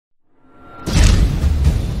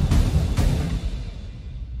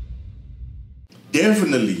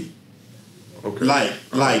Definitely. Okay.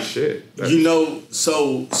 Like shit. You know,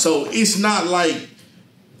 so it's not like,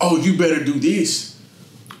 oh, you better do this.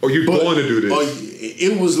 Or you born to do this. Or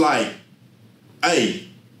it was like, hey,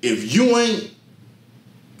 if you ain't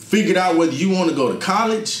figured out whether you want to go to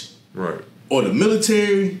college, right, or the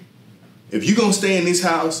military, if you're gonna stay in this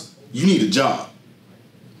house, you need a job.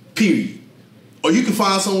 Period. Or you can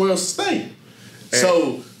find somewhere else to stay.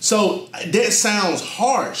 So that sounds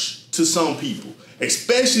harsh to some people,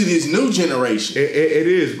 especially this new generation. It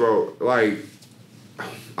is, bro. Like,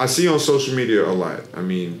 I see on social media a lot. I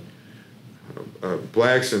mean,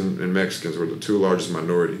 blacks and Mexicans were the two largest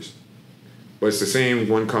minorities. But it's the same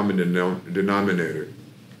one common denominator.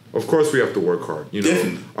 Of course we have to work hard. You know,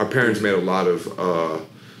 Definitely. Our parents made a lot of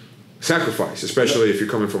sacrifice, especially if you're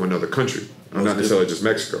coming from another country. Not necessarily just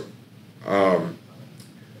Mexico.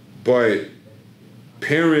 But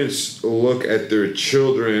parents look at their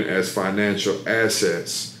children as financial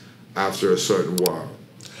assets after a certain while.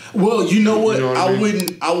 Well, you know what? I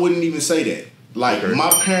mean? I wouldn't even say that. Like, okay. My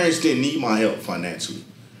parents didn't need my help financially.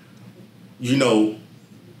 You know,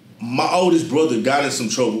 my oldest brother got in some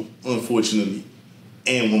trouble, unfortunately.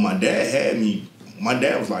 And when my dad had me, my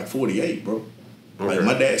dad was like 48, bro. Okay. Like,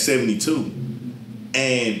 my dad's 72.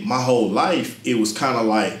 And my whole life, it was kind of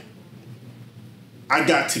like, I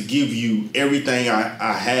got to give you everything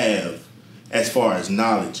I have as far as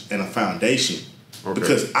knowledge and a foundation. Okay.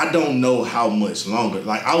 Because I don't know how much longer.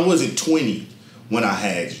 Like, I wasn't 20 when I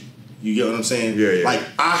had you. You get what I'm saying? Yeah. Like,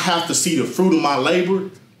 I have to see the fruit of my labor,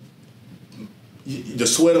 the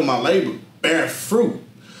sweat of my labor, bear fruit.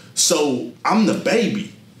 So I'm the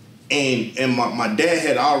baby. And my dad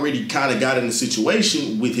had already kind of got in a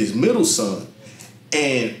situation with his middle son.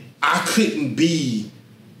 And I couldn't be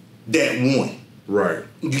that one. Right.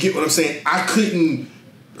 You get what I'm saying? I couldn't.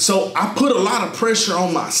 So I put a lot of pressure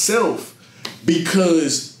on myself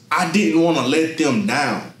because I didn't want to let them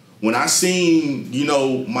down. When I seen, you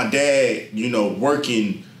know, my dad, you know,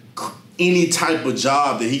 working any type of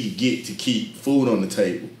job that he could get to keep food on the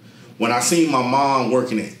table. When I seen my mom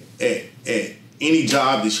working at any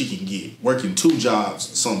job that she can get, working 2 jobs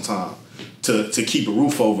sometime to keep a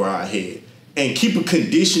roof over our head and keep a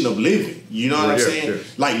condition of living. You know what I'm saying? Yeah.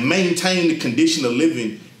 Like, maintain the condition of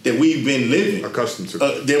living that we've been living. Accustomed to.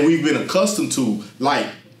 That we've been accustomed to. Like,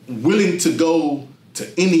 willing to go to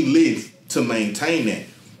any length to maintain that.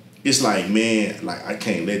 It's like, man, like, I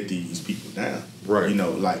can't let these people down. Right. You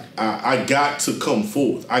know, like, I got to come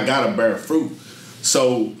forth. I got to bear fruit.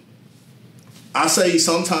 So I say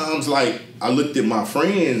sometimes, like, I looked at my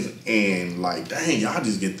friends and like, dang, y'all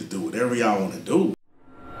just get to do whatever y'all want to do.